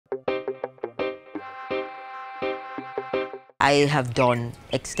I have done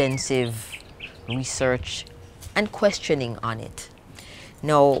extensive research and questioning on it.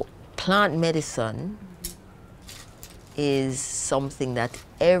 Now, plant medicine is something that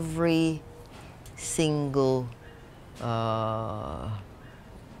every single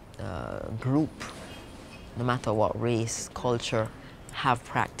group, no matter what race, culture, have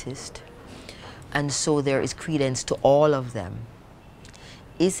practiced. And so there is credence to all of them.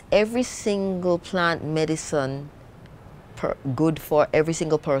 Is every single plant medicine good for every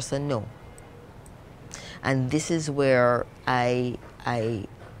single person? No. And this is where I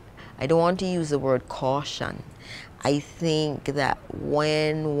don't want to use the word caution. I think that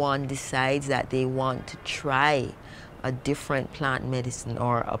when one decides that they want to try a different plant medicine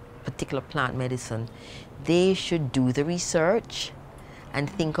or a particular plant medicine, they should do the research and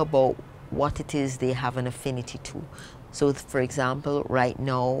think about what it is they have an affinity to. So, for example, right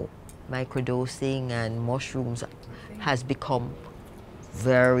now, microdosing and mushrooms has become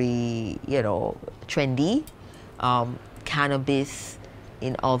very, trendy. Cannabis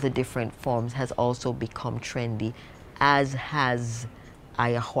in all the different forms has also become trendy, as has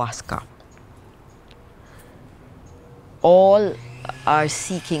ayahuasca. All are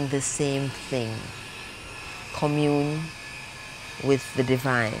seeking the same thing: commune with the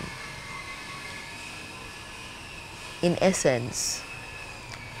divine. In essence,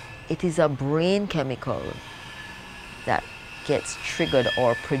 it is a brain chemical that gets triggered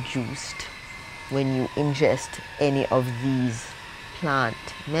or produced when you ingest any of these plant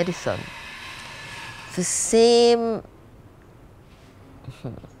medicine. The same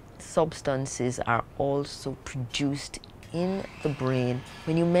substances are also produced in the brain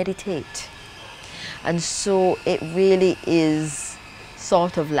when you meditate. And so it really is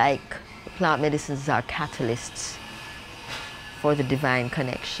sort of like plant medicines are catalysts for the divine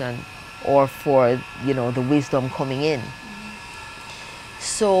connection or for, the wisdom coming in.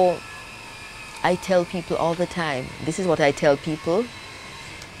 So I tell people all the time, this is what I tell people: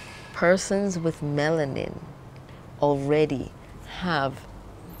 persons with melanin already have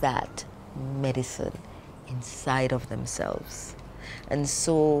that medicine inside of themselves. And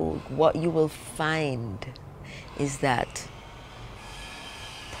so what you will find is that,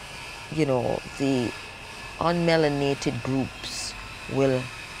 the unmelanated groups will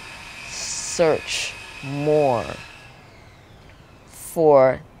search more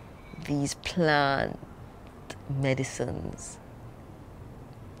for these plant medicines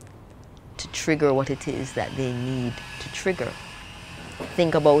to trigger what it is that they need to trigger.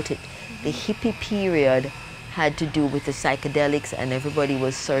 Think about it. The hippie period had to do with the psychedelics, and everybody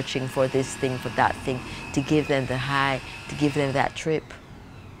was searching for this thing, for that thing, to give them the high, to give them that trip.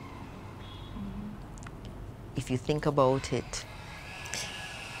 If you think about it,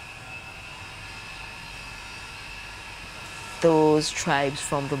 those tribes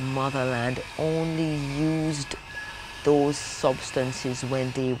from the motherland only used those substances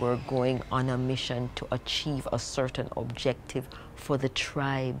when they were going on a mission to achieve a certain objective for the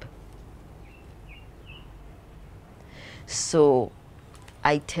tribe. So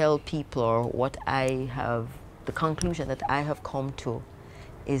I tell people, or the conclusion that I have come to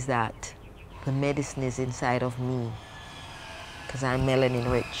is that the medicine is inside of me, because I'm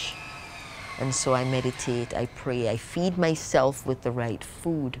melanin rich. And so I meditate, I pray, I feed myself with the right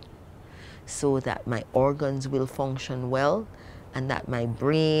food so that my organs will function well and that my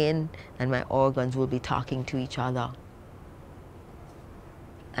brain and my organs will be talking to each other.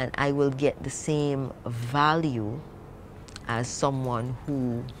 And I will get the same value as someone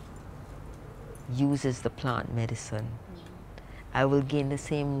who uses the plant medicine. I will gain the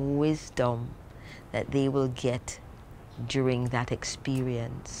same wisdom that they will get during that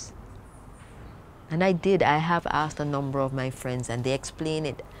experience. And I have asked a number of my friends, and they explain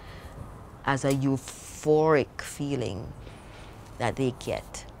it as a euphoric feeling that they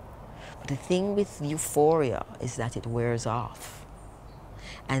get. But the thing with euphoria is that it wears off.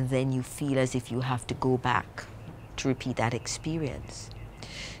 And then you feel as if you have to go back to repeat that experience.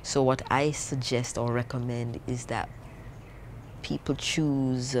 So what I suggest or recommend is that people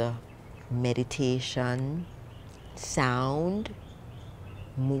choose meditation, sound,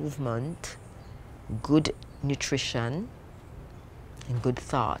 movement, good nutrition, and good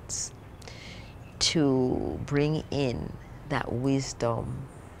thoughts to bring in that wisdom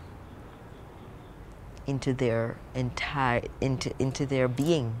into their into their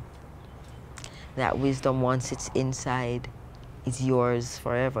being. That wisdom, once it's inside, is yours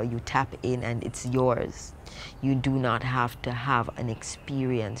forever. You tap in and it's yours. You do not have to have an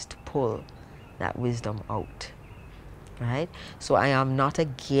experience to pull that wisdom out, right? So I am not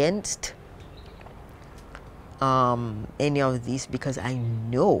against any of these because I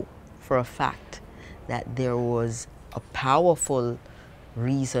know for a fact that there was a powerful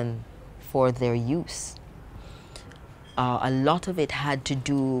reason for their use. A lot of it had to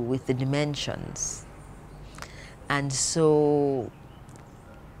do with the dimensions. And so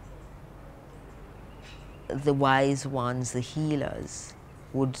the wise ones, the healers,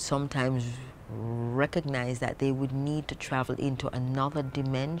 would sometimes recognize that they would need to travel into another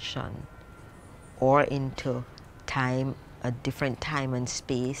dimension or into time, a different time and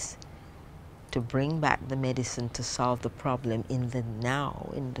space, to bring back the medicine to solve the problem in the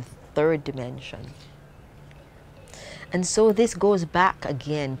now, in the third dimension. And so this goes back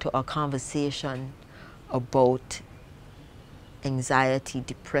again to our conversation about anxiety,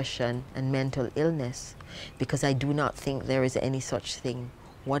 depression, and mental illness, because I do not think there is any such thing.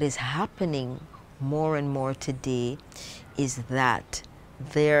 What is happening more and more today is that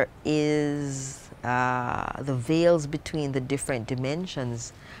there is the veils between the different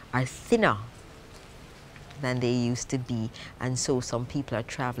dimensions are thinner than they used to be, and so some people are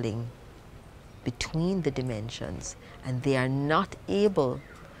traveling between the dimensions and they are not able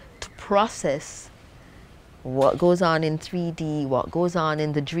to process what goes on in 3D, what goes on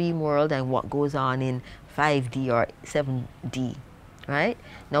in the dream world, and what goes on in 5D or 7D, right?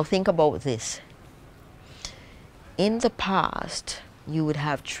 Now think about this. In the past, you would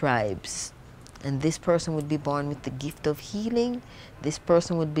have tribes, and this person would be born with the gift of healing, this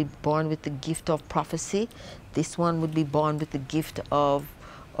person would be born with the gift of prophecy, this one would be born with the gift of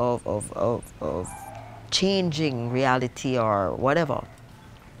changing reality or whatever.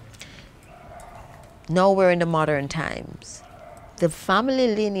 Now we're in the modern times. The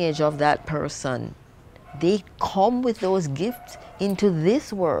family lineage of that person, they come with those gifts into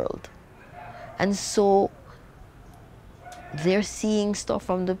this world. And so they're seeing stuff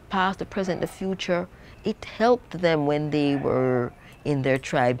from the past, the present, the future. It helped them when they were in their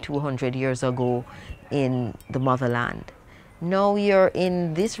tribe 200 years ago in the motherland. Now you're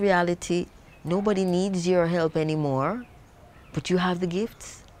in this reality. Nobody needs your help anymore, but you have the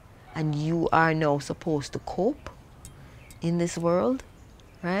gifts. And you are now supposed to cope in this world,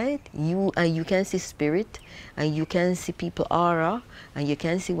 right? You can see spirit, and you can see people aura, and you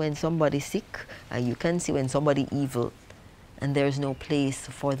can see when somebody's sick, and you can see when somebody evil, and there's no place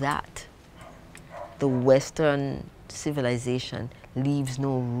for that. The Western civilization leaves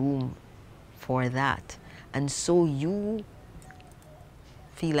no room for that, and so you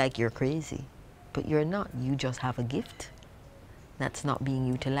feel like you're crazy, but you're not. You just have a gift that's not being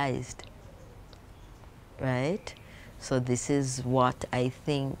utilized, right? So this is what I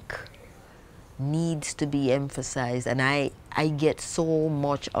think needs to be emphasized, and I get so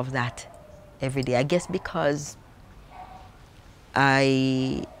much of that every day. I guess because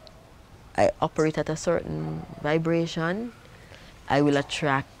I operate at a certain vibration, I will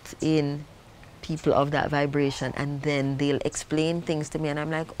attract in people of that vibration, and then they'll explain things to me, and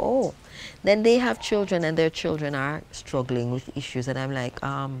I'm like, oh. Then they have children, and their children are struggling with issues, and I'm like,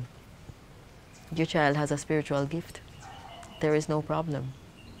 your child has a spiritual gift. There is no problem.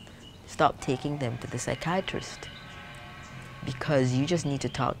 Stop taking them to the psychiatrist, because you just need to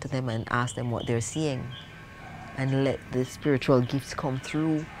talk to them and ask them what they're seeing, and let the spiritual gifts come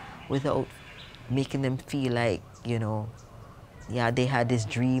through without making them feel like, you know, yeah, they had this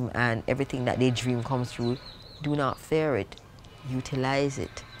dream and everything that they dream comes through. Do not fear it. Utilize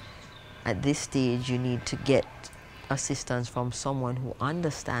it. At this stage, you need to get assistance from someone who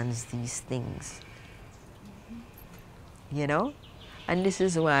understands these things. You know? And this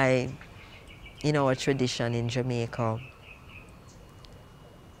is why, in our tradition in Jamaica,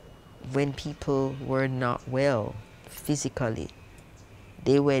 when people were not well physically,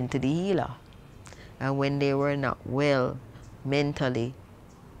 they went to the healer. And when they were not well mentally,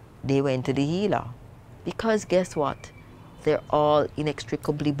 they went to the healer. Because guess what? They're all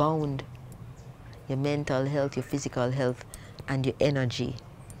inextricably bound. Your mental health, your physical health, and your energy,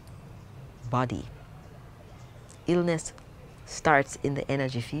 body. Illness starts in the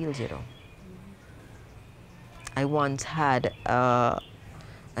energy field, you know. I once had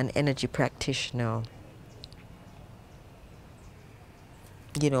an energy practitioner,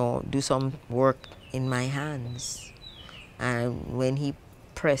 you know, do some work in my hands. And when he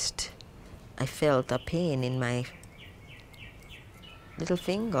pressed, I felt a pain in my little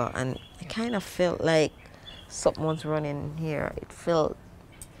finger, and I kind of felt like something was running here. It felt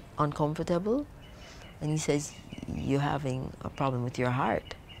uncomfortable. And he says, you're having a problem with your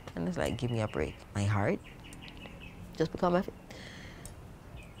heart. And it's like, give me a break. My heart? Just become a...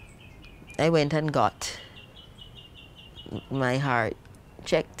 I went and got my heart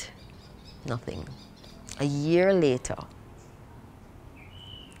checked. Nothing. A year later,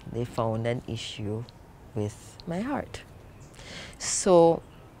 they found an issue with my heart. So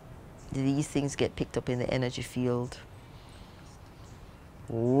these things get picked up in the energy field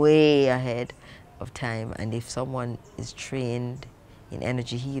way ahead of time, and if someone is trained in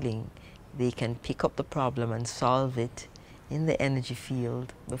energy healing, they can pick up the problem and solve it in the energy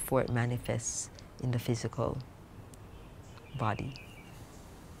field before it manifests in the physical body.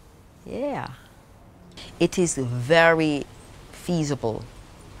 Yeah. It is very feasible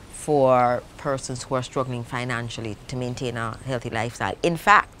for persons who are struggling financially to maintain a healthy lifestyle. In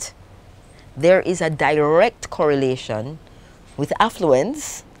fact, there is a direct correlation with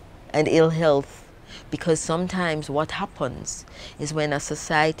affluence and ill health, because sometimes what happens is when a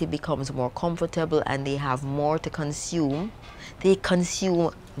society becomes more comfortable and they have more to consume, they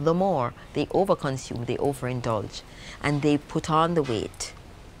consume the more. They overconsume, they overindulge, and they put on the weight,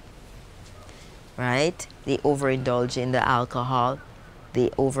 right? They overindulge in the alcohol, they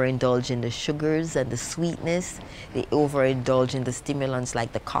overindulge in the sugars and the sweetness, they overindulge in the stimulants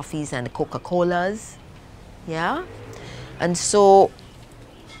like the coffees and the Coca-Colas, yeah? And so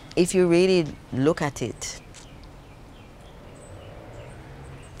if you really look at it,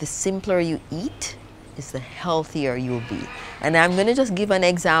 the simpler you eat is the healthier you'll be. And I'm going to just give an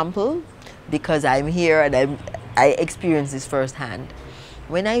example because I'm here and I experienced this firsthand.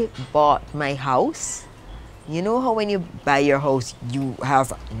 When I bought my house, you know how when you buy your house, you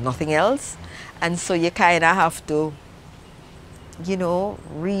have nothing else? And so you kind of have to, you know,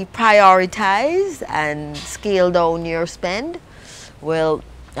 reprioritize and scale down your spend. Well,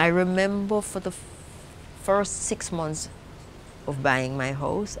 I remember for the first 6 months of buying my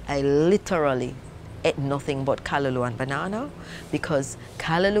house, I literally ate nothing but callaloo and banana, because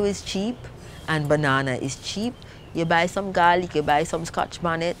callaloo is cheap and banana is cheap. You buy some garlic, you buy some scotch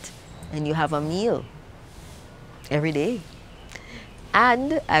bonnet, and you have a meal every day.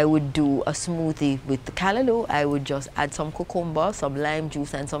 And I would do a smoothie with the callaloo. I would just add some cucumber, some lime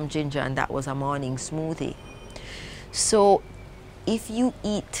juice, and some ginger, and that was a morning smoothie. So if you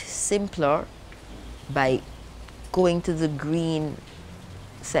eat simpler by going to the green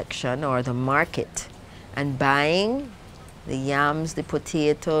section or the market and buying the yams, the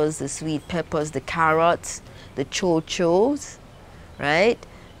potatoes, the sweet peppers, the carrots, the chochos, right?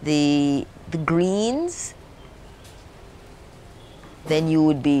 The greens, then you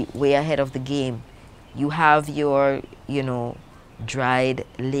would be way ahead of the game. You have your, you know, dried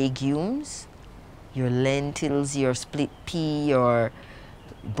legumes, your lentils, your split pea, your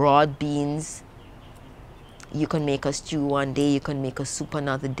broad beans. You can make a stew one day, you can make a soup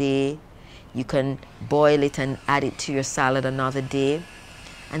another day, you can boil it and add it to your salad another day.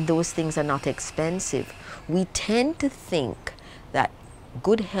 And those things are not expensive. We tend to think that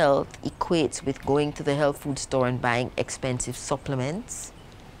good health equates with going to the health food store and buying expensive supplements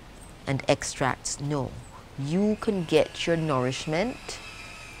and extracts. No, you can get your nourishment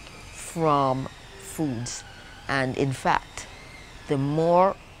from foods. And in fact, the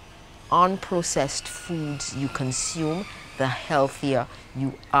more unprocessed foods you consume, the healthier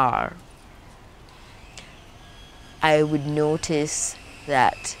you are. I would notice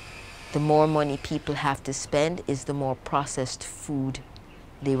that the more money people have to spend is the more processed food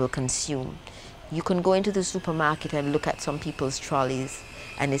they will consume. You can go into the supermarket and look at some people's trolleys,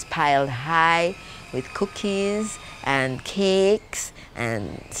 and it's piled high with cookies and cakes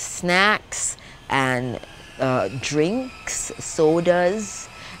and snacks and drinks, sodas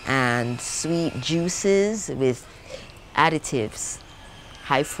and sweet juices with additives,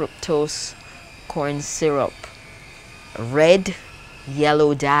 high fructose corn syrup, red,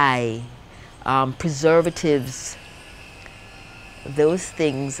 yellow dye, preservatives. Those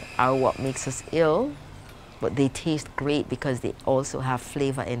things are what makes us ill, but they taste great because they also have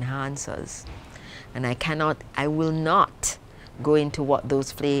flavor enhancers. And I will not go into what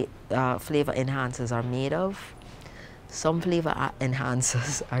those flavor enhancers are made of. Some flavor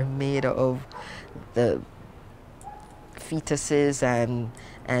enhancers are made of the fetuses and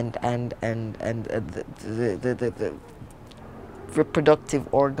the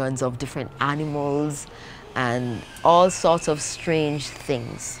reproductive organs of different animals and all sorts of strange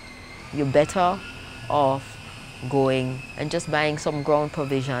things. You're better off going and just buying some ground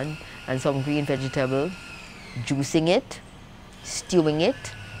provision and some green vegetable, juicing it, stewing it,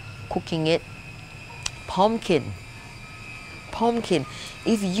 cooking it. Pumpkin.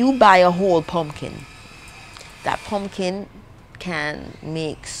 If you buy a whole pumpkin, that pumpkin can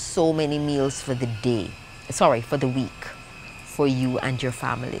make so many meals for the day, for the week, for you and your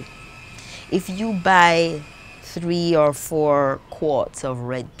family. If you buy 3 or 4 quarts of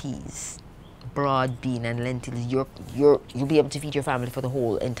red peas, broad bean and lentils, you'll be able to feed your family for the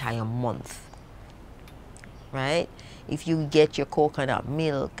whole entire month, right? If you get your coconut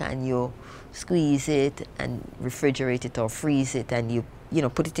milk and you squeeze it and refrigerate it or freeze it and you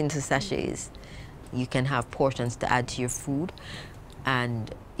put it into sachets, you can have portions to add to your food,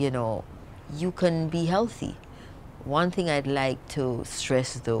 and you can be healthy. One thing I'd like to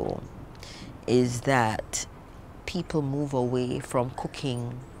stress though is that people move away from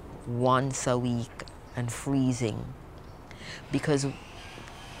cooking once a week and freezing, because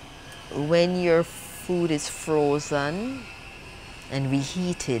when your food is frozen and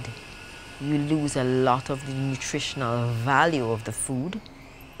reheated, you lose a lot of the nutritional value of the food.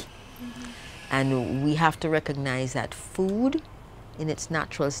 And we have to recognize that food in its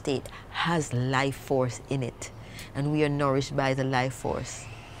natural state has life force in it, and we are nourished by the life force.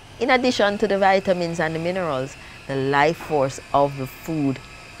 In addition to the vitamins and the minerals, the life force of the food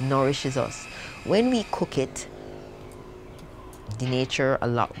nourishes us. When we cook it, denature a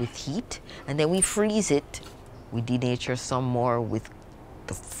lot with heat, and then we freeze it, we denature some more with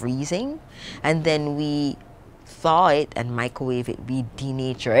the freezing, and then we thaw it and microwave it, we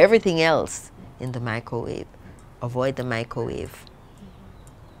denature everything else in the microwave. Avoid the microwave,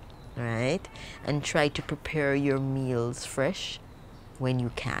 right? And try to prepare your meals fresh when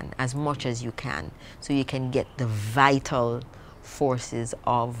you can, as much as you can, so you can get the vital forces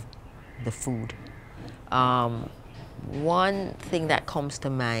of the food. One thing that comes to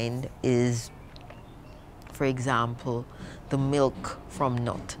mind is, for example, the milk from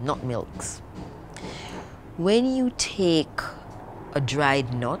nut milks. When you take a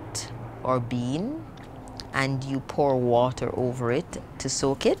dried nut or bean and you pour water over it to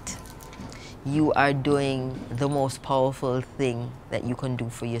soak it, you are doing the most powerful thing that you can do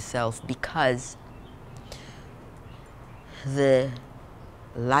for yourself, because the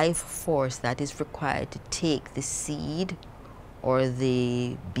life force that is required to take the seed or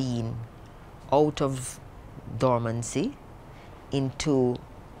the bean out of dormancy into,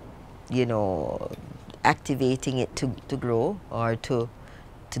 activating it to grow or to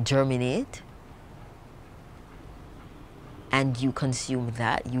germinate, and you consume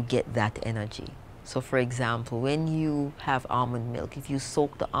that, you get that energy. So for example, when you have almond milk, if you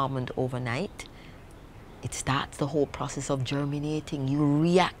soak the almond overnight, it starts the whole process of germinating. You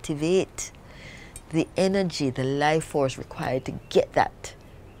reactivate the energy, the life force required to get that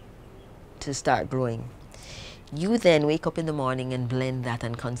to start growing. You then wake up in the morning and blend that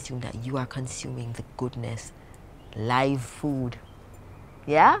and consume that. You are consuming the goodness, live food.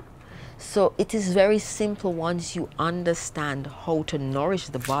 Yeah? So it is very simple once you understand how to nourish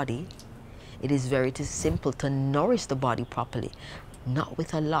the body. It is very simple to nourish the body properly, not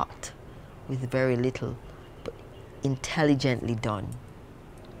with a lot, with very little, but intelligently done,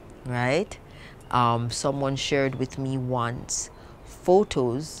 right? Someone shared with me once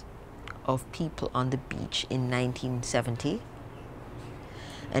photos of people on the beach in 1970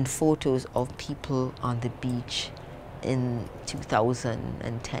 and photos of people on the beach in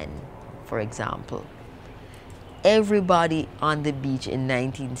 2010, for example. Everybody on the beach in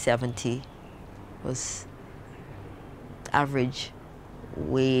 1970 was average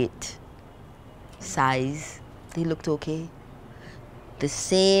weight, size. They looked okay. The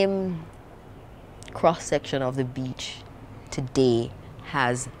same cross-section of the beach today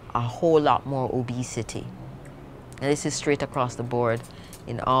has a whole lot more obesity. And this is straight across the board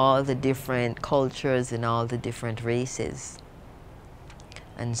in all the different cultures and all the different races.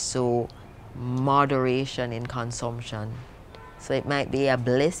 And so moderation in consumption. So it might be a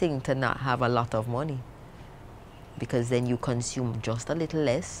blessing to not have a lot of money, because then you consume just a little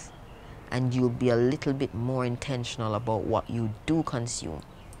less and you'll be a little bit more intentional about what you do consume.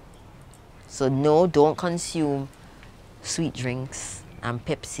 So no, don't consume sweet drinks and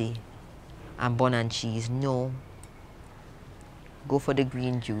Pepsi and bun and cheese. No. Go for the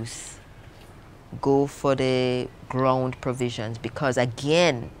green juice. Go for the ground provisions, because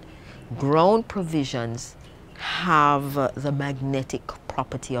again, ground provisions have the magnetic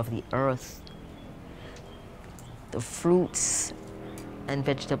property of the earth. The fruits and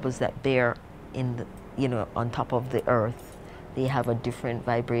vegetables that bear in the, on top of the earth, they have a different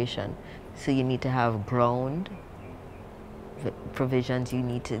vibration. So you need to have ground provisions. You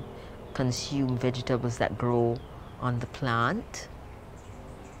need to consume vegetables that grow on the plant.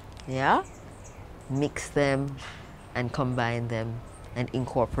 Yeah? Mix them and combine them and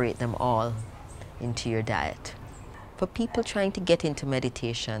incorporate them all into your diet. For people trying to get into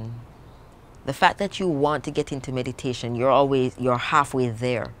meditation, the fact that you want to get into meditation, you're halfway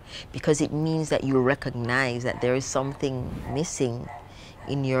there, because it means that you recognize that there is something missing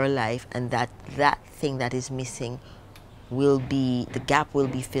in your life, and that thing that is missing will be, the gap will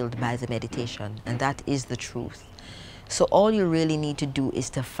be filled by the meditation, and that is the truth. So all you really need to do is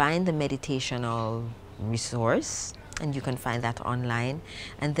to find the meditational resource, and you can find that online,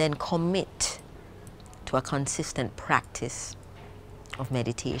 and then commit to a consistent practice of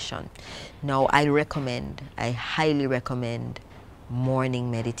meditation. Now, I highly recommend morning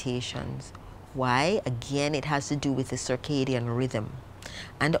meditations. Why? Again, it has to do with the circadian rhythm.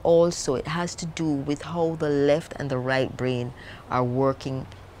 And also it has to do with how the left and the right brain are working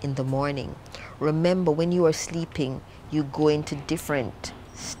in the morning. Remember, when you are sleeping, you go into different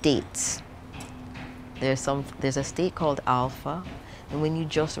states. There's a state called alpha, and when you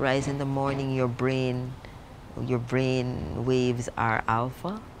just rise in the morning, your brain waves are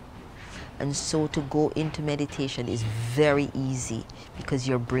alpha. And so to go into meditation is very easy because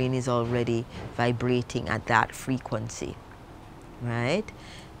your brain is already vibrating at that frequency, right?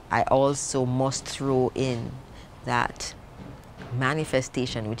 I also must throw in that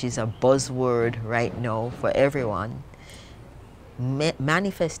manifestation, which is a buzzword right now for everyone.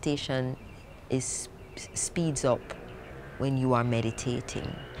 Manifestation speeds up when you are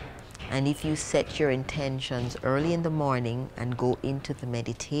meditating. And if you set your intentions early in the morning and go into the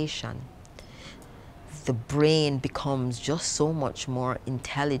meditation, the brain becomes just so much more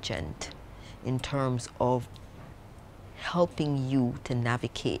intelligent in terms of helping you to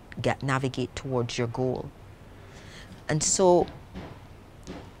navigate towards your goal. And so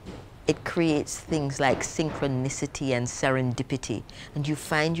it creates things like synchronicity and serendipity, and you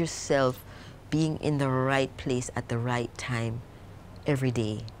find yourself being in the right place at the right time every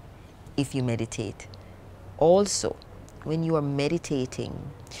day if you meditate. Also, when you are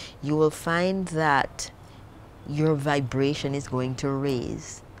meditating, you will find that your vibration is going to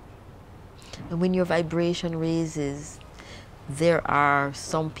raise. And when your vibration raises, there are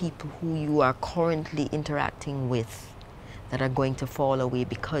some people who you are currently interacting with that are going to fall away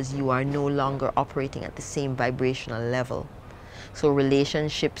because you are no longer operating at the same vibrational level. So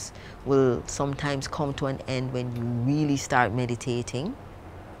relationships will sometimes come to an end when you really start meditating.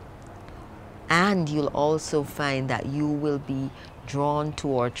 And you'll also find that you will be drawn to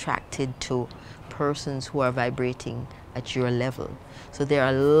or attracted to persons who are vibrating at your level. So there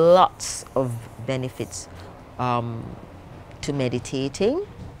are lots of benefits to meditating.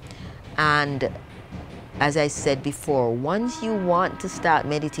 And as I said before, once you want to start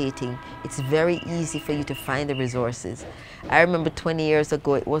meditating, it's very easy for you to find the resources. I remember 20 years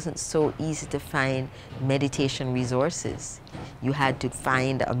ago, it wasn't so easy to find meditation resources. You had to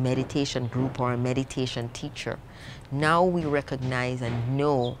find a meditation group or a meditation teacher. Now we recognize and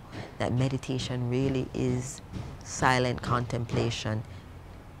know that meditation really is silent contemplation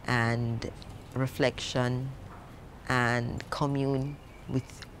and reflection and commune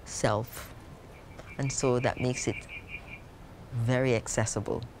with self. And so that makes it very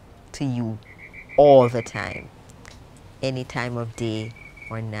accessible to you all the time, any time of day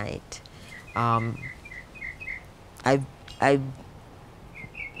or night. I've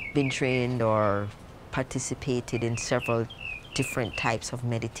been trained or participated in several different types of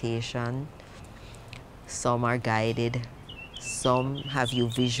meditation. Some are guided, some have you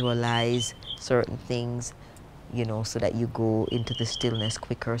visualize certain things, you know, so that you go into the stillness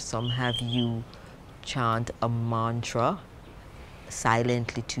quicker. Some have you chant a mantra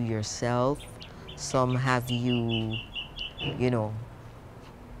silently to yourself. Some have you, you know,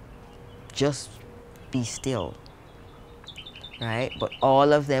 just be still, right? But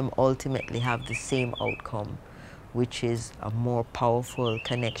all of them ultimately have the same outcome, which is a more powerful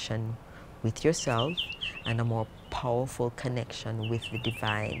connection with yourself and a more powerful connection with the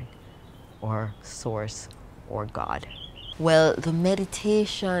divine or source or God. Well, the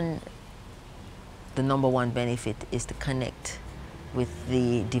meditation, the number one benefit is to connect with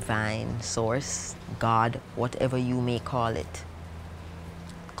the divine source, God, whatever you may call it.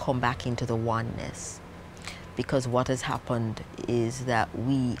 Come back into the oneness. Because what has happened is that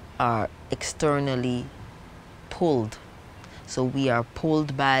we are externally pulled. So we are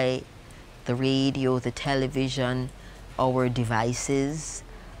pulled by the radio, the television, our devices,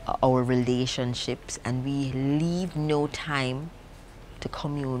 our relationships, and we leave no time to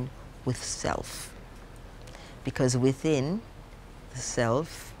commune with self. Because within the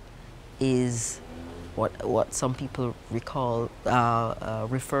self is what some people refer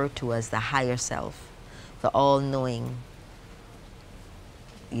to as the higher self, the all-knowing,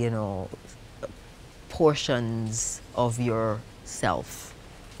 you know, portions of your self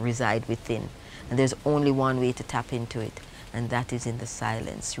reside within. And there's only one way to tap into it, and that is in the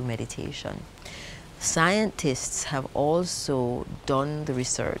silence through meditation. Scientists have also done the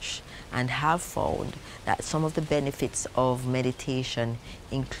research and have found that some of the benefits of meditation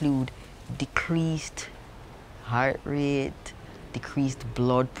include decreased heart rate, decreased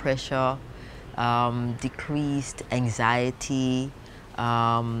blood pressure, decreased anxiety,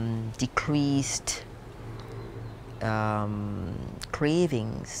 decreased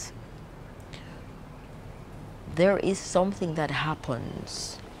cravings. There is something that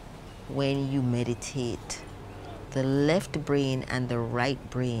happens when you meditate. The left brain and the right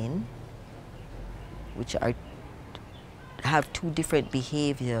brain, which have two different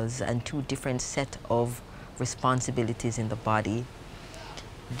behaviors and two different set of responsibilities in the body,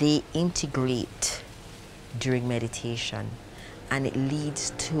 they integrate during meditation, and it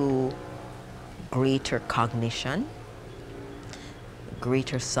leads to greater cognition,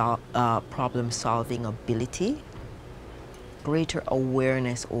 greater problem-solving ability, greater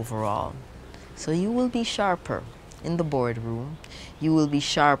awareness overall. So you will be sharper in the boardroom, you will be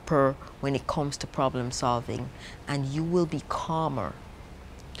sharper when it comes to problem solving, and you will be calmer.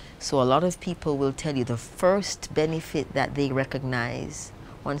 So a lot of people will tell you the first benefit that they recognize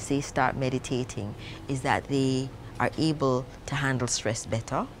once they start meditating is that they are able to handle stress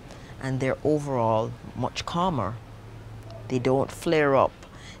better, and they're overall much calmer. They don't flare up,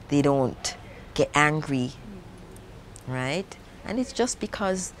 they don't get angry, right? And it's just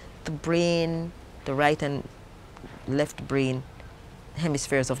because the brain, the right and left brain,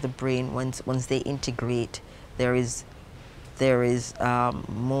 hemispheres of the brain, once they integrate, there is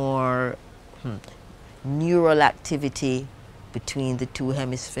more neural activity between the two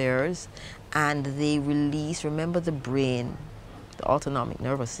hemispheres, and they release. Remember, the brain, the autonomic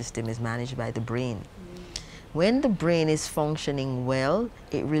nervous system is managed by the brain. When the brain is functioning well,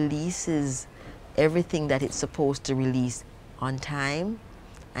 it releases everything that it's supposed to release on time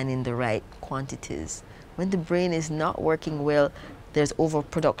and in the right quantities. When the brain is not working well, there's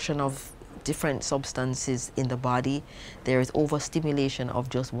overproduction of different substances in the body. There is overstimulation of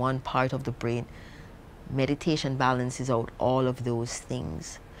just one part of the brain. Meditation balances out all of those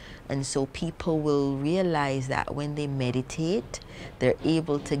things. And so people will realize that when they meditate, they're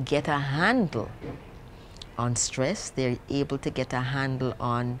able to get a handle on stress, they're able to get a handle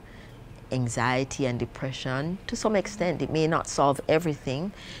on anxiety and depression. To some extent, it may not solve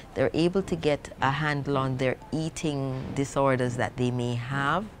everything. They're able to get a handle on their eating disorders that they may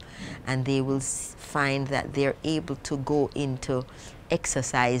have, and they will find that they're able to go into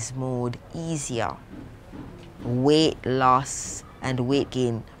exercise mode easier. Weight loss and weight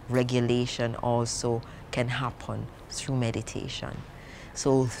gain regulation also can happen through meditation.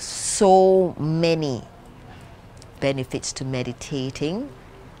 So many benefits to meditating.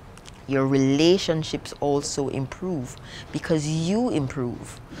 Your relationships also improve because you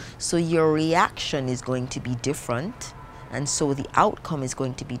improve. So your reaction is going to be different, and so the outcome is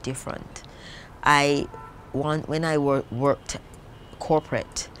going to be different. When I worked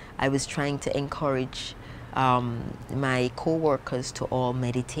corporate, I was trying to encourage my co-workers to all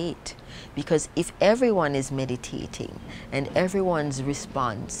meditate, because if everyone is meditating and everyone's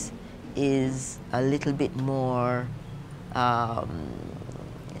response is a little bit more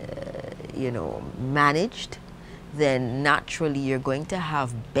managed, then naturally you're going to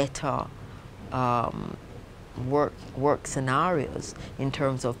have better work scenarios in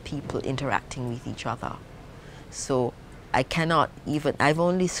terms of people interacting with each other. So I've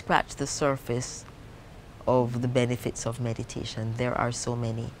only scratched the surface of the benefits of meditation. There are so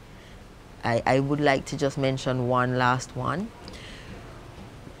many. I would like to just mention one last one.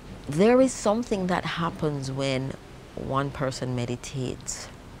 There is something that happens when one person meditates.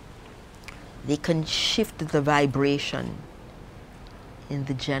 They can shift the vibration in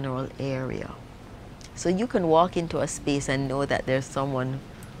the general area. So you can walk into a space and know that there's someone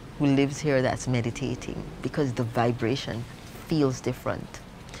who lives here that's meditating, because the vibration feels different.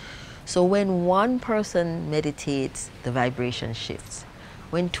 So when one person meditates, the vibration shifts.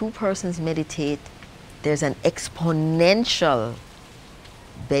 When two persons meditate, there's an exponential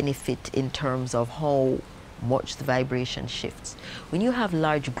benefit in terms of how much the vibration shifts. When you have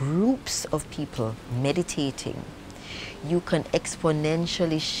large groups of people meditating, you can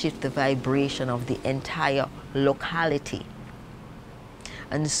exponentially shift the vibration of the entire locality.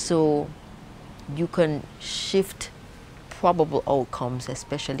 And so you can shift probable outcomes,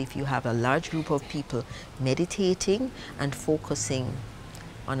 especially if you have a large group of people meditating and focusing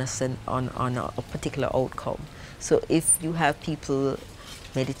on a particular outcome. So if you have people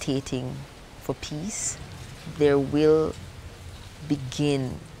meditating for peace, there will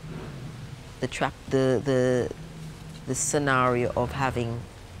begin the scenario of having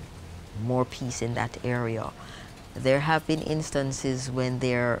more peace in that area. There have been instances when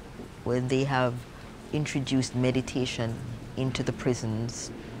they have introduced meditation into the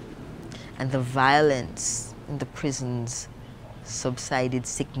prisons, and the violence in the prisons subsided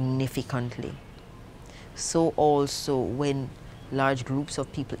significantly. So also when large groups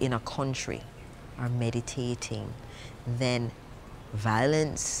of people in a country are meditating, then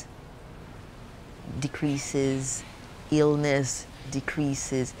violence decreases, illness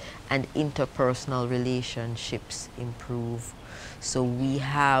decreases, and interpersonal relationships improve. So we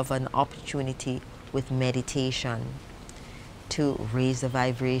have an opportunity with meditation to raise the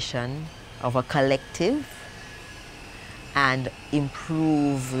vibration of a collective and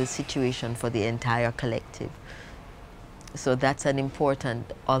improve the situation for the entire collective. So that's an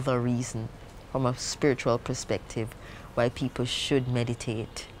important other reason from a spiritual perspective why people should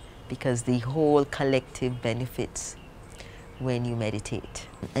meditate, because the whole collective benefits when you meditate.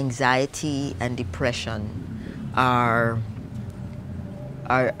 Anxiety and depression are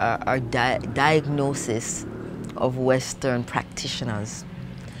diagnoses of Western practitioners.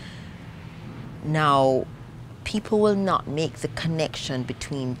 Now, people will not make the connection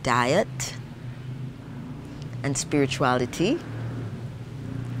between diet and spirituality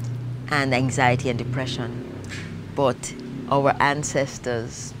and anxiety and depression, but our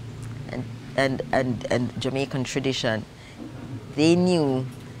ancestors and Jamaican tradition, they knew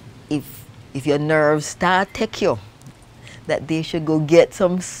if your nerves start take you, that they should go get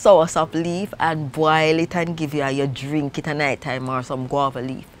some soursop leaf and boil it and give you, and you drink it at night time, or some guava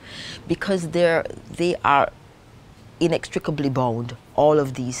leaf, because they are inextricably bound, all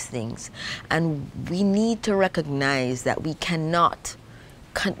of these things. And we need to recognize that we cannot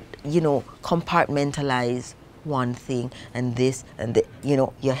compartmentalize one thing and this and the,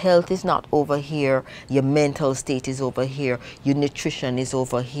 your health is not over here, your mental state is over here, your nutrition is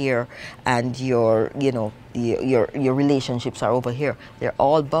over here, and your relationships are over here. They're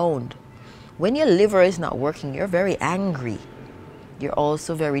all bound. When your liver is not working, you're very angry. You're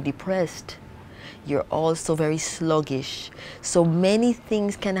also very depressed. You're also very sluggish. So many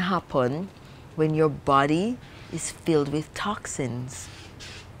things can happen when your body is filled with toxins.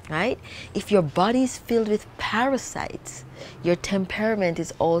 Right? If your body is filled with parasites, your temperament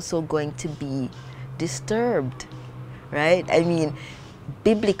is also going to be disturbed, right? I mean,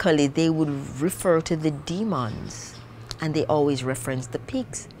 biblically, they would refer to the demons, and they always reference the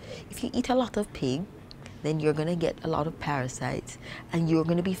pigs. If you eat a lot of pig, then you're going to get a lot of parasites, and you're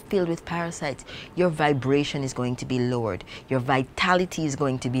going to be filled with parasites. Your vibration is going to be lowered. Your vitality is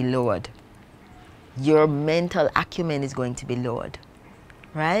going to be lowered. Your mental acumen is going to be lowered.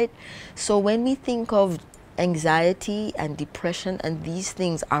 Right? So when we think of anxiety and depression, and these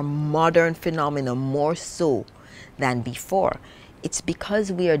things are modern phenomena more so than before, it's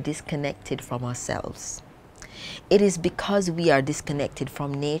because we are disconnected from ourselves. It is because we are disconnected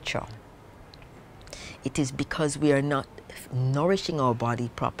from nature. It is because we are not nourishing our body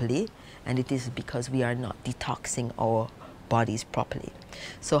properly, and it is because we are not detoxing our bodies properly.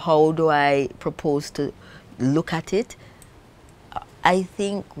 So how do I propose to look at it? I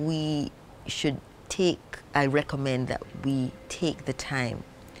think I recommend that we take the time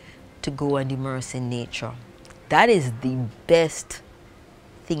to go and immerse in nature. That is the best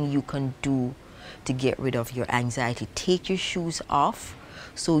thing you can do to get rid of your anxiety. Take your shoes off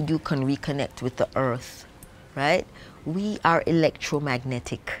so you can reconnect with the earth, right? We are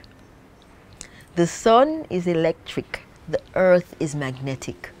electromagnetic. The sun is electric. The earth is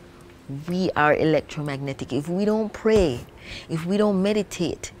magnetic. We are electromagnetic. If we don't pray, if we don't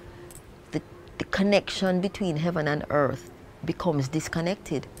meditate, the connection between heaven and earth becomes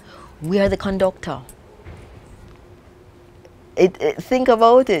disconnected. We are the conductor. Think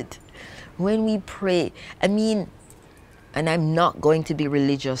about it. When we pray, I mean, and I'm not going to be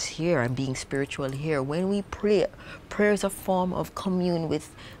religious here, I'm being spiritual here. When we pray, prayer is a form of commune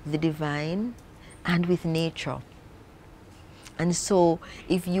with the divine and with nature. And so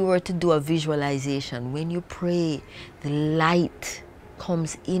if you were to do a visualization, when you pray, the light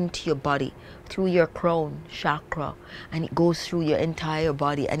comes into your body through your crown chakra, and it goes through your entire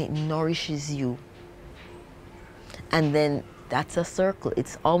body, and it nourishes you. And then that's a circle.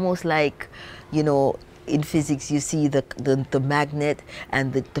 It's almost like, in physics, you see the magnet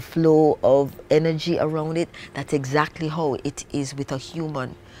and the flow of energy around it. That's exactly how it is with a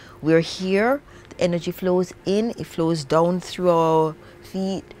human. We're here, the energy flows in, it flows down through our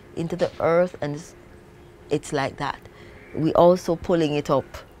feet into the earth, and it's like that. We also pulling it up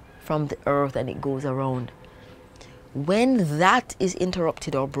from the earth, and it goes around. When that is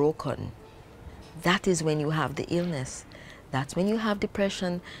interrupted or broken, that is when you have the illness. That's when you have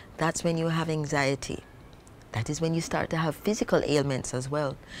depression. That's when you have anxiety. That is when you start to have physical ailments as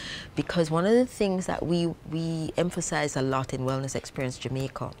well. Because one of the things that we emphasize a lot in Wellness Experience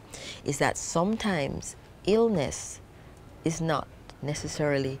Jamaica is that sometimes illness is not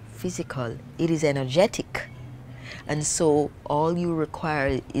necessarily physical, it is energetic. And so all you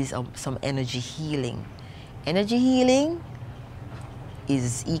require is some energy healing. Energy healing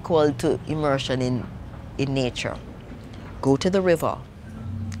is equal to immersion in nature. Go to the river,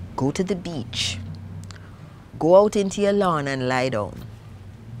 go to the beach, go out into your lawn and lie down,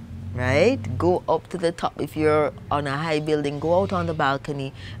 right? Go up to the top. If you're on a high building, go out on the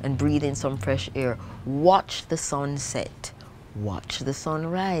balcony and breathe in some fresh air. Watch the sunset, watch the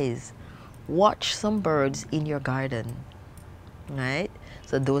sunrise, watch some birds in your garden, right?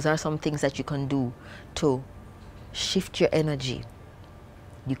 So those are some things that you can do to shift your energy.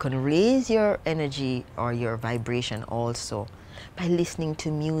 You can raise your energy or your vibration also by listening to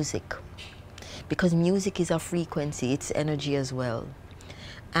music, because music is a frequency, it's energy as well.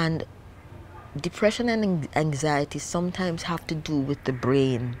 And depression and anxiety sometimes have to do with the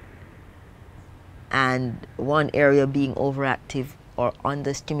brain and one area being overactive or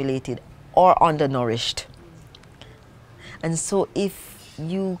understimulated or undernourished. And so if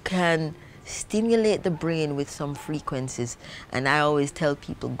you can stimulate the brain with some frequencies, and I always tell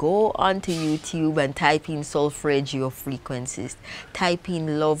people, go onto YouTube and type in solfeggio frequencies, type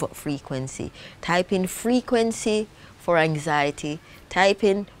in love frequency, type in frequency for anxiety, type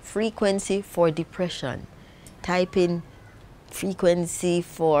in frequency for depression, type in frequency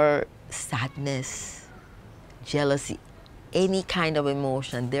for sadness, jealousy, any kind of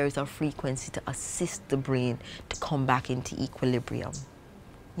emotion. There is a frequency to assist the brain to come back into equilibrium.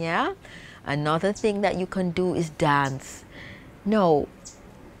 Yeah? Another thing that you can do is dance. No,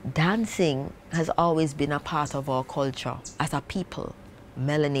 dancing has always been a part of our culture as a people,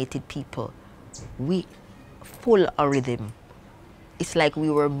 melanated people. We full of rhythm. It's like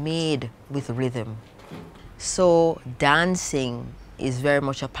we were made with rhythm. So dancing is very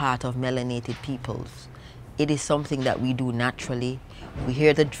much a part of melanated peoples. It is something that we do naturally. We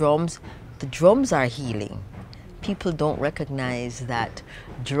hear the drums. The drums are healing. People don't recognize that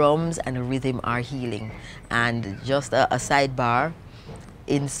drums and rhythm are healing. And just a sidebar,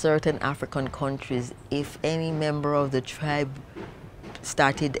 in certain African countries, if any member of the tribe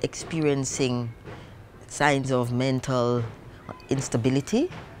started experiencing signs of mental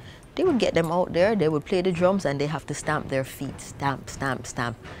instability, they would get them out there, they would play the drums, and they have to stamp their feet, stamp, stamp,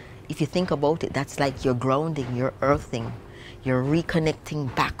 stamp. If you think about it, that's like you're grounding, you're earthing. You're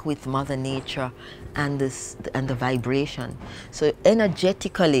reconnecting back with Mother Nature and the vibration. So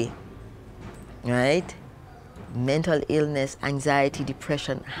energetically, right, mental illness, anxiety,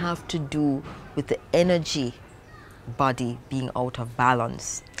 depression have to do with the energy body being out of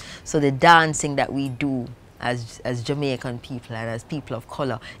balance. So the dancing that we do as Jamaican people and as people of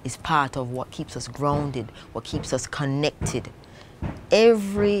color is part of what keeps us grounded, what keeps us connected.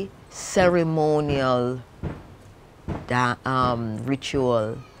 Every ceremonial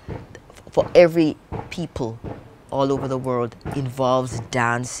ritual for every people all over the world involves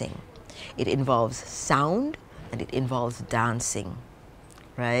dancing. It involves sound and it involves dancing,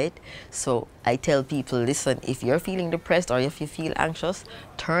 right? So I tell people, listen, if you're feeling depressed or if you feel anxious,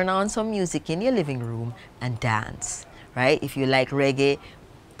 turn on some music in your living room and dance, right? If you like reggae,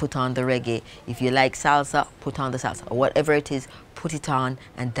 put on the reggae. If you like salsa, put on the salsa. Or whatever it is, put it on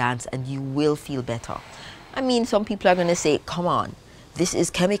and dance, and you will feel better. I mean, some people are going to say, come on, this is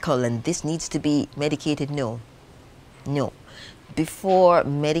chemical and this needs to be medicated. No, no. Before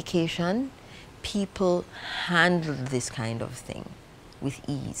medication, people handled this kind of thing with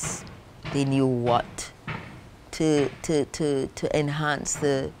ease. They knew what to enhance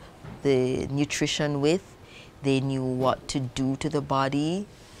the nutrition with. They knew what to do to the body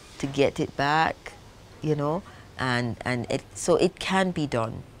to get it back, you know, so it can be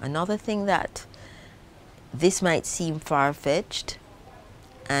done. Another thing that this might seem far-fetched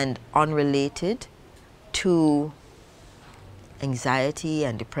and unrelated to anxiety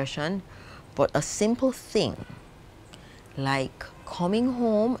and depression, but a simple thing like coming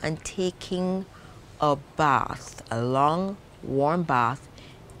home and taking a bath, a long warm bath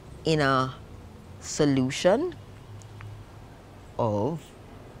in a solution of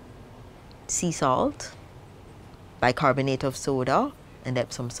sea salt, bicarbonate of soda, and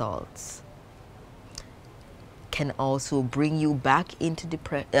Epsom salts can also bring you back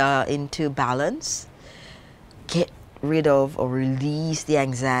into balance, get rid of or release the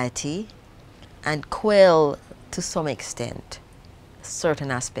anxiety, and quell to some extent certain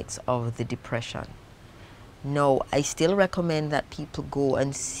aspects of the depression. No, I still recommend that people go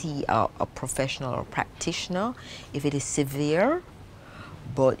and see a professional or practitioner if it is severe.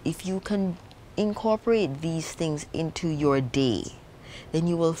 But if you can incorporate these things into your day, then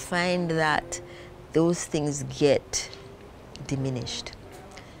you will find that those things get diminished.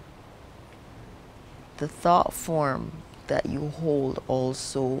 The thought form that you hold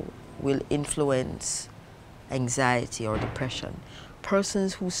also will influence anxiety or depression.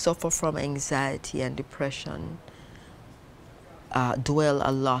 Persons who suffer from anxiety and depression dwell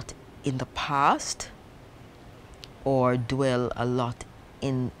a lot in the past or dwell a lot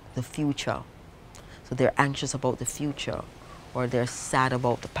in the future. So they're anxious about the future or they're sad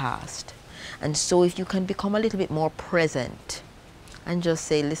about the past. And so if you can become a little bit more present and just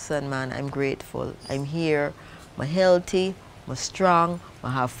say, listen man, I'm grateful, I'm here, I'm healthy, I'm strong,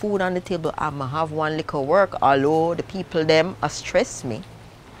 I have food on the table, I have one little work, although the people them stress me.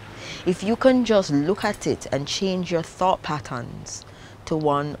 If you can just look at it and change your thought patterns to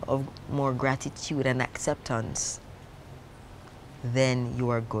one of more gratitude and acceptance, then you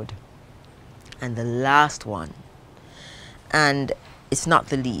are good. And the last one, and it's not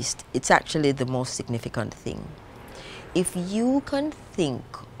the least, it's actually the most significant thing. If you can think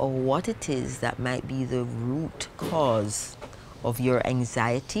of what it is that might be the root cause of your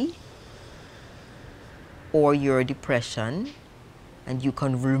anxiety or your depression, and you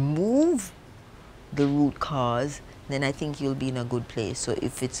can remove the root cause, then I think you'll be in a good place. So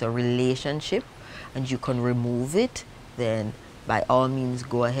if it's a relationship and you can remove it, then by all means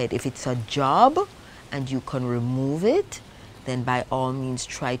go ahead. If it's a job and you can remove it, then by all means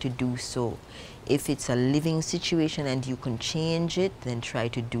try to do so. If it's a living situation and you can change it, then try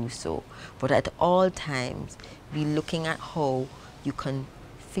to do so. But at all times, be looking at how you can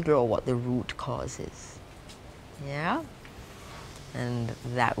figure out what the root cause is. Yeah? And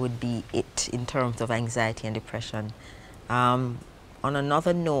that would be it in terms of anxiety and depression. On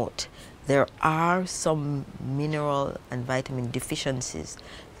another note, there are some mineral and vitamin deficiencies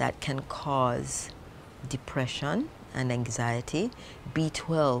that can cause depression and anxiety.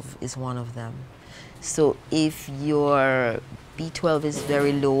 B12 is one of them. So if your B12 is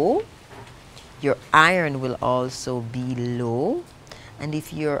very low, your iron will also be low. And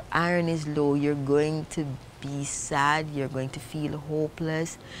if your iron is low, you're going to be sad, you're going to feel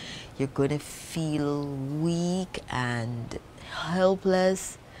hopeless, you're going to feel weak and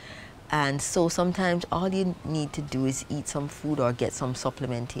helpless. And so sometimes all you need to do is eat some food or get some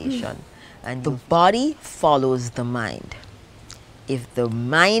supplementation. And the body follows the mind. If the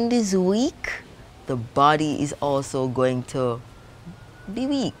mind is weak, the body is also going to be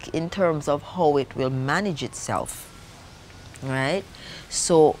weak in terms of how it will manage itself. Right?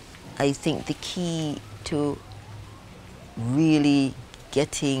 So I think the key to really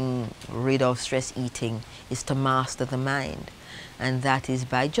getting rid of stress eating is to master the mind. And that is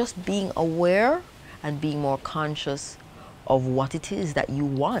by just being aware and being more conscious of what it is that you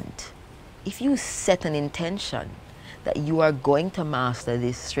want. If you set an intention that you are going to master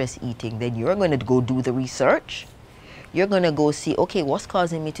this stress eating, then you're going to go do the research. You're going to go see, okay, what's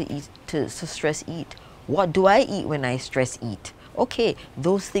causing me to eat, to stress eat? What do I eat when I stress eat? Okay,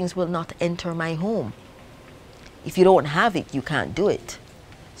 those things will not enter my home. If you don't have it, you can't do it.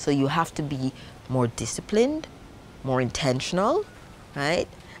 So you have to be more disciplined, more intentional, right?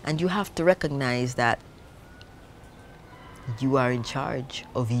 And you have to recognize that you are in charge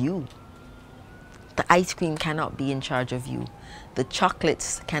of you. The ice cream cannot be in charge of you. The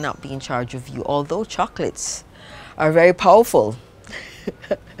chocolates cannot be in charge of you, although chocolates are very powerful.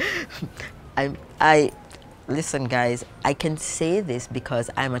 Listen guys, I can say this because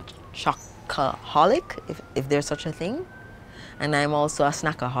I'm a chocoholic, if there's such a thing. And I'm also a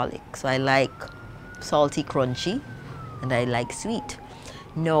snackaholic. So I like salty, crunchy, and I like sweet.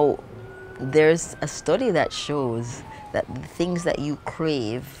 No, there's a study that shows that the things that you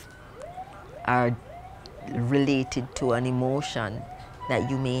crave are related to an emotion that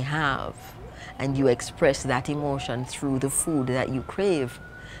you may have, and you express that emotion through the food that you crave.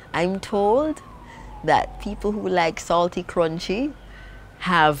 I'm told that people who like salty, crunchy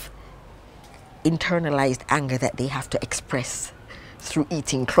have internalized anger that they have to express through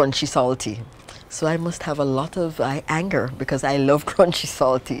eating crunchy, salty. So I must have a lot of anger because I love crunchy,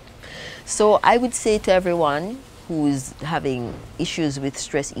 salty. So I would say to everyone who's having issues with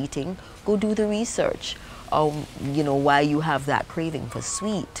stress eating, go do the research. You know, why you have that craving for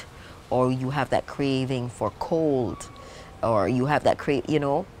sweet, or you have that craving for cold, or you have that you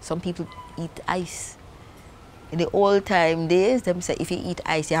know, some people eat ice. In the old time days, them say if you eat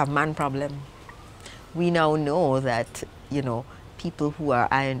ice, you have man problem. We now know that, you know, people who are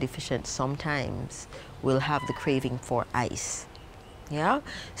iron deficient sometimes will have the craving for ice. Yeah,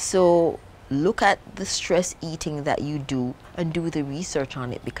 so look at the stress eating that you do and do the research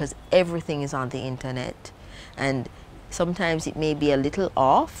on it, because everything is on the internet, and sometimes it may be a little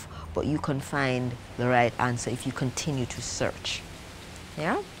off, but you can find the right answer if you continue to search.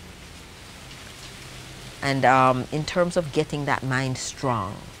 Yeah. And in terms of getting that mind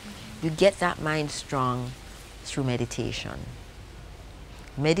strong, you get that mind strong through meditation.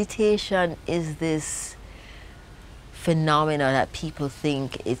 Meditation is this phenomena that people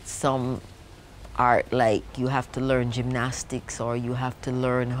think it's some art, like you have to learn gymnastics or you have to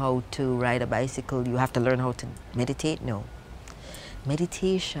learn how to ride a bicycle, you have to learn how to meditate. No.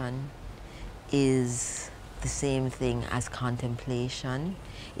 Meditation is the same thing as contemplation.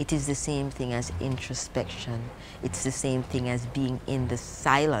 It is the same thing as introspection. It's the same thing as being in the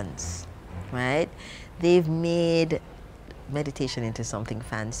silence, right? They've made meditation into something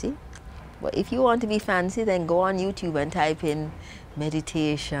fancy. But if you want to be fancy, then go on YouTube and type in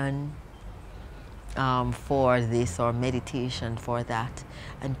meditation for this or meditation for that,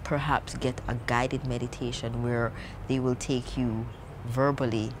 and perhaps get a guided meditation where they will take you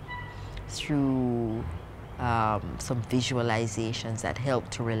verbally through some visualizations that help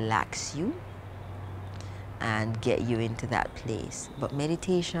to relax you and get you into that place. But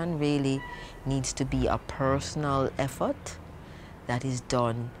meditation really needs to be a personal effort that is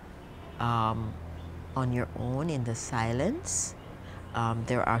done on your own in the silence.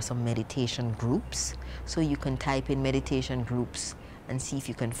 There are some meditation groups, so you can type in meditation groups and see if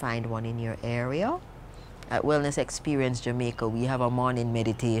you can find one in your area. At Wellness Experience Jamaica, we have a morning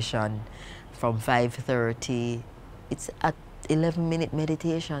meditation from 5:30. It's a 11-minute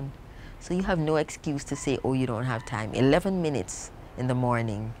meditation, so you have no excuse to say, oh, you don't have time. 11 minutes in the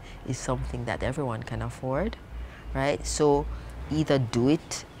morning is something that everyone can afford, right? So either do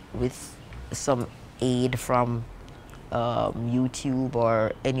it with some aid from YouTube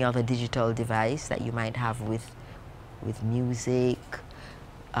or any other digital device that you might have with music.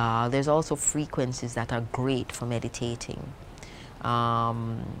 There's also frequencies that are great for meditating.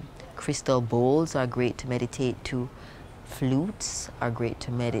 Crystal bowls are great to meditate to. Flutes are great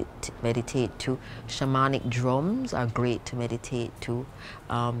to meditate to. Shamanic drums are great to meditate to.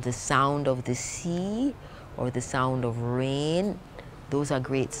 The sound of the sea or the sound of rain, those are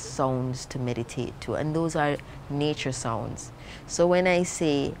great sounds to meditate to, and those are nature sounds. So when I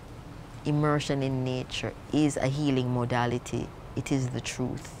say immersion in nature is a healing modality, it is the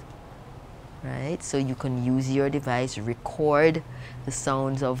truth, right? So you can use your device, record the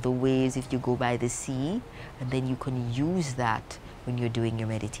sounds of the waves if you go by the sea, and then you can use that when you're doing your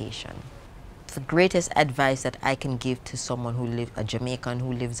meditation. The greatest advice that I can give to someone a Jamaican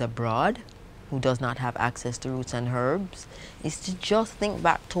who lives abroad, who does not have access to roots and herbs, is to just think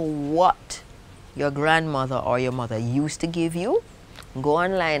back to what your grandmother or your mother used to give you. Go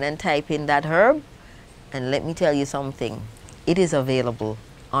online and type in that herb, and let me tell you something, it is available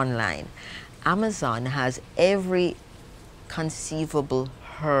online. Amazon has every conceivable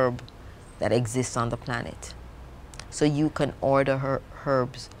herb that exists on the planet. So you can order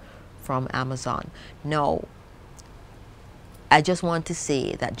herbs from Amazon. Now, I just want to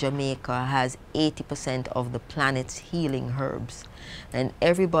say that Jamaica has 80% of the planet's healing herbs. And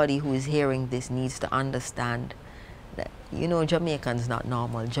everybody who is hearing this needs to understand that, you know, Jamaicans not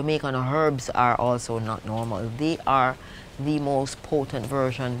normal. Jamaican herbs are also not normal. They are the most potent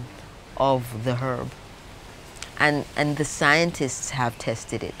version of the herb. And the scientists have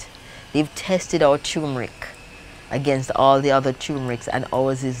tested it. They've tested our turmeric against all the other turmerics, and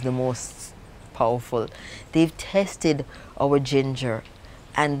ours is the most powerful. They've tested our ginger,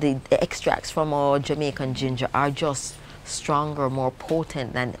 and the extracts from our Jamaican ginger are just stronger, more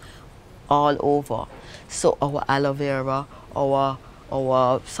potent than all over. So our aloe vera,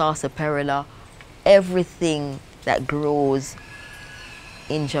 our sarsaparilla, everything that grows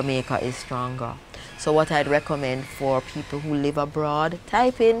in Jamaica is stronger. So what I'd recommend for people who live abroad,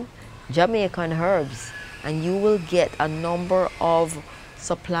 type in Jamaican herbs, and you will get a number of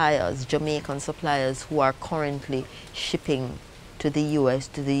suppliers, Jamaican suppliers, who are currently shipping to the US,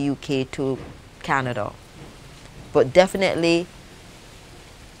 to the UK, to Canada. But definitely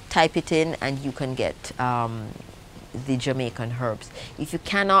type it in and you can get the Jamaican herbs. If you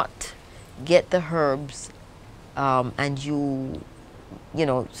cannot get the herbs and you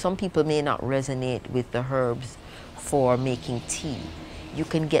know, some people may not resonate with the herbs for making tea, you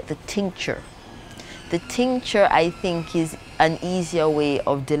can get the tincture. The tincture, I think, is an easier way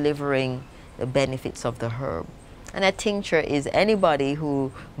of delivering the benefits of the herb. And a tincture is, anybody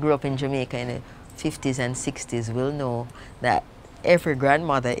who grew up in Jamaica in the 50s and 60s will know that every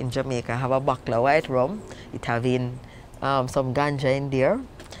grandmother in Jamaica have a bottle of white rum. It having some ganja in there.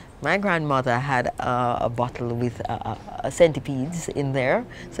 My grandmother had a bottle with centipedes in there.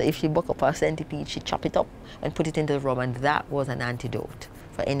 So if she buck up a centipede, she chop it up and put it into the rum, and that was an antidote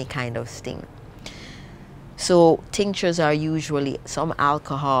for any kind of sting. So tinctures are usually some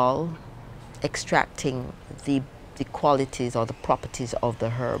alcohol extracting the qualities or the properties of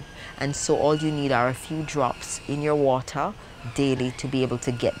the herb. And so all you need are a few drops in your water daily to be able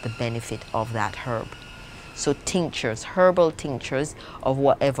to get the benefit of that herb. So tinctures, herbal tinctures of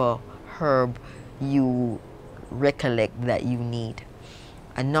whatever herb you recollect that you need.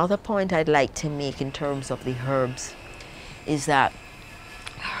 Another point I'd like to make in terms of the herbs is that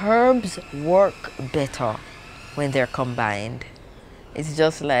herbs work better when they're combined. It's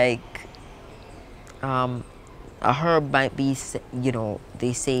just like a herb might be, you know,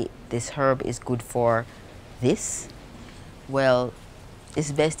 they say this herb is good for this. Well,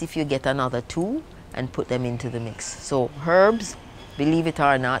 it's best if you get another two and put them into the mix. So herbs, believe it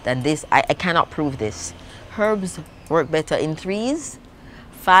or not, and this, I cannot prove this, herbs work better in 3s,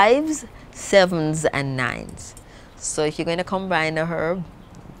 5s, 7s, and 9s. So if you're going to combine a herb,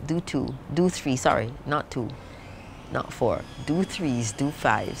 do 3, sorry, not 2, not 4, do 3s, do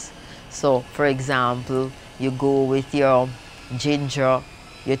 5s. So for example, you go with your ginger,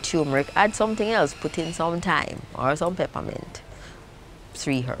 your turmeric, add something else, put in some thyme or some peppermint.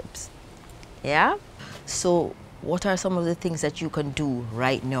 3 herbs. Yeah? So what are some of the things that you can do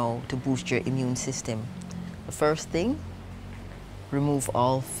right now to boost your immune system? The first thing, remove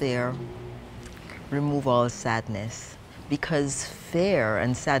all fear, remove all sadness. Because fear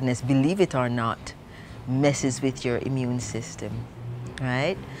and sadness, believe it or not, messes with your immune system,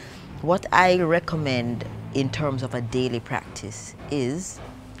 right? What I recommend in terms of a daily practice is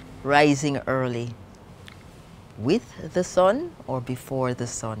rising early with the sun or before the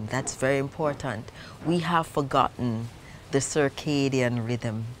sun. That's very important. We have forgotten the circadian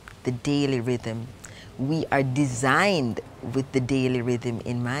rhythm, the daily rhythm. We are designed with the daily rhythm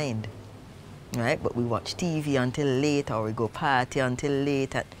in mind, right? But we watch TV until late, or we go party until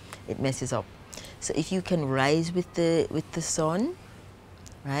late, and it messes up. So if you can rise with the sun,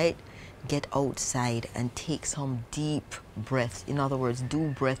 right? Get outside and take some deep breaths. In other words, do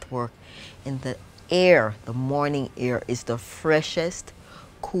breath work in the air. The morning air is the freshest,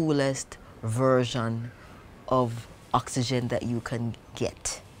 coolest version of oxygen that you can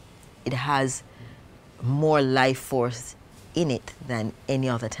get. It has more life force in it than any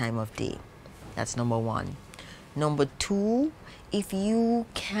other time of day. That's number 1. Number 2, if you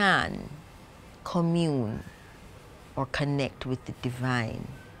can commune or connect with the divine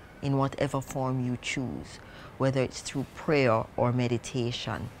in whatever form you choose, whether it's through prayer or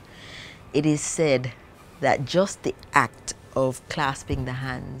meditation, it is said that just the act of clasping the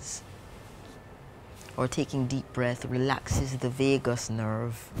hands or taking deep breath relaxes the vagus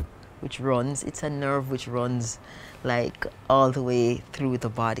nerve, which runs, it's a nerve which runs like all the way through the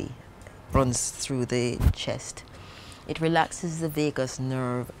body, runs through the chest. It relaxes the vagus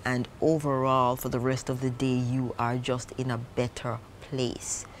nerve, and overall for the rest of the day you are just in a better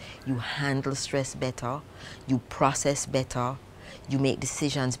place. You handle stress better, you process better, you make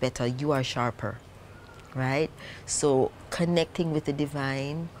decisions better, you are sharper, right? So connecting with the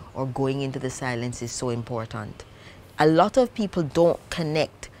divine or going into the silence is so important. A lot of people don't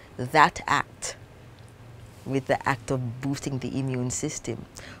connect that act with the act of boosting the immune system,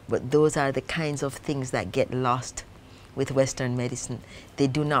 but those are the kinds of things that get lost with Western medicine. They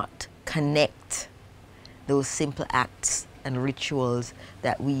do not connect those simple acts and rituals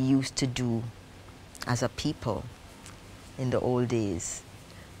that we used to do as a people in the old days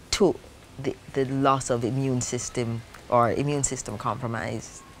to the loss of immune system or immune system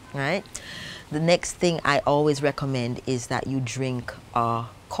compromise, right? The next thing I always recommend is that you drink a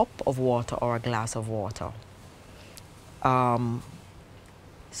cup of water or a glass of water.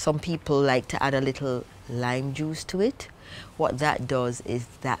 Some people like to add a little lime juice to it. What that does is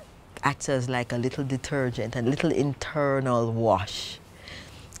that acts as like a little detergent, a little internal wash.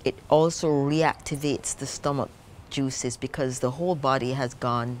 It also reactivates the stomach juices because the whole body has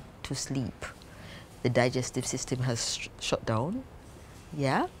gone to sleep. The digestive system has shut down.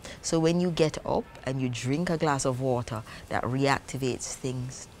 Yeah? So when you get up and you drink a glass of water, that reactivates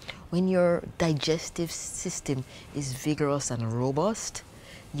things. When your digestive system is vigorous and robust,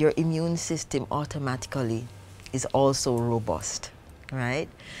 your immune system automatically is also robust, right?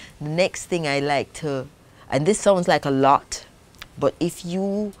 The next thing I like to, and this sounds like a lot, but if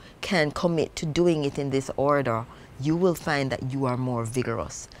you can commit to doing it in this order, you will find that you are more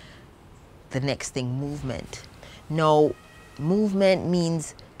vigorous. The next thing, movement. Now, Movement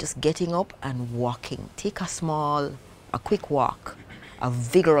means just getting up and walking. Take a quick walk, a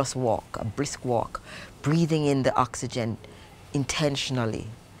vigorous walk, a brisk walk, breathing in the oxygen intentionally.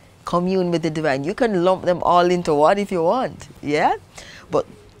 Commune with the divine. You can lump them all into one if you want, yeah? But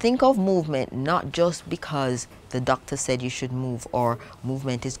think of movement not just because the doctor said you should move or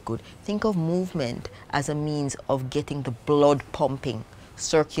movement is good. Think of movement as a means of getting the blood pumping,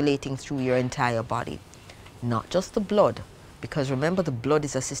 circulating through your entire body. Not just the blood, because remember the blood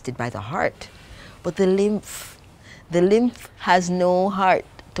is assisted by the heart, but the lymph. The lymph has no heart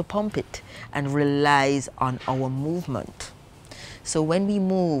to pump it and relies on our movement. So when we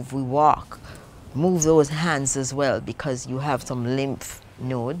move, we walk, move those hands as well, because you have some lymph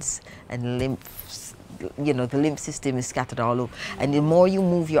nodes and lymph, you know, the lymph system is scattered all over. And the more you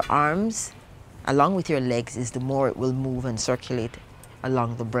move your arms along with your legs is the more it will move and circulate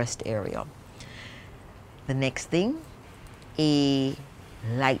along the breast area. The next thing, a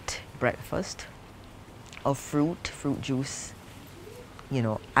light breakfast of fruit juice. You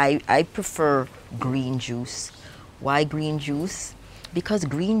know, I prefer green juice. Why green juice? Because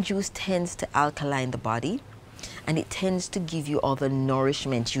green juice tends to alkaline the body and it tends to give you all the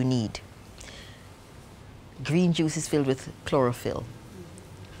nourishment you need. Green juice is filled with chlorophyll.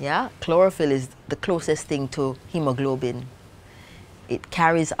 Yeah, chlorophyll is the closest thing to hemoglobin. It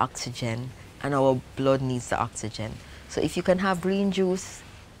carries oxygen and our blood needs the oxygen. So if you can have green juice,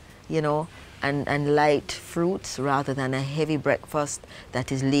 you know, and light fruits rather than a heavy breakfast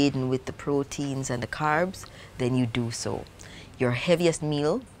that is laden with the proteins and the carbs, then you do so. Your heaviest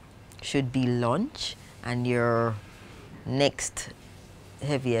meal should be lunch, and your next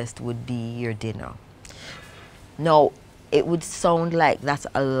heaviest would be your dinner. Now, it would sound like that's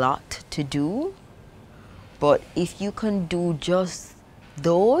a lot to do, but if you can do just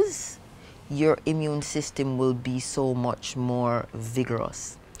those, your immune system will be so much more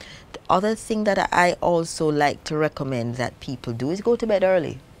vigorous. The other thing that I also like to recommend that people do is go to bed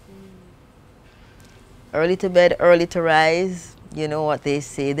early. Early to bed, early to rise. You know what they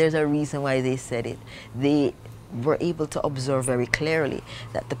say, there's a reason why they said it. They were able to observe very clearly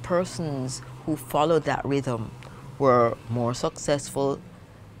that the persons who followed that rhythm were more successful,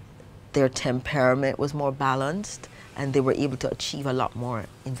 their temperament was more balanced, and they were able to achieve a lot more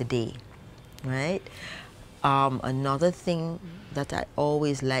in the day, right? Another thing that I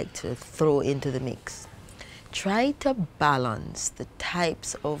always like to throw into the mix, try to balance the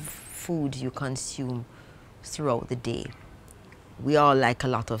types of food you consume throughout the day. We all like a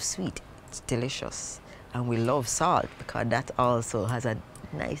lot of sweet, it's delicious, and we love salt because that also has a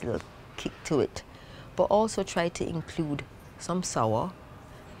nice little kick to it. But also try to include some sour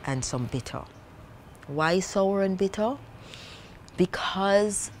and some bitter. Why sour and bitter?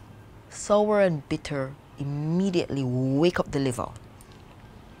 Because sour and bitter immediately wake up the liver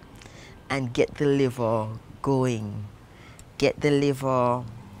and get the liver going, get the liver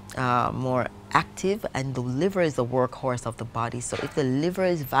more active, and the liver is the workhorse of the body. So if the liver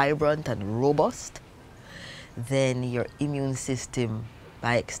is vibrant and robust, then your immune system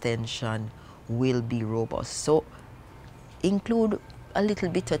by extension will be robust. So include a little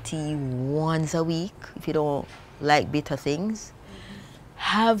bitter tea once a week if you don't like bitter things.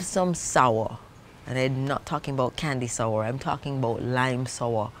 Have some sour, and I'm not talking about candy sour, I'm talking about lime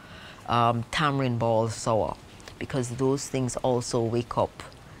sour, tamarind ball sour, because those things also wake up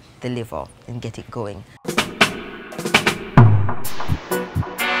the liver and get it going.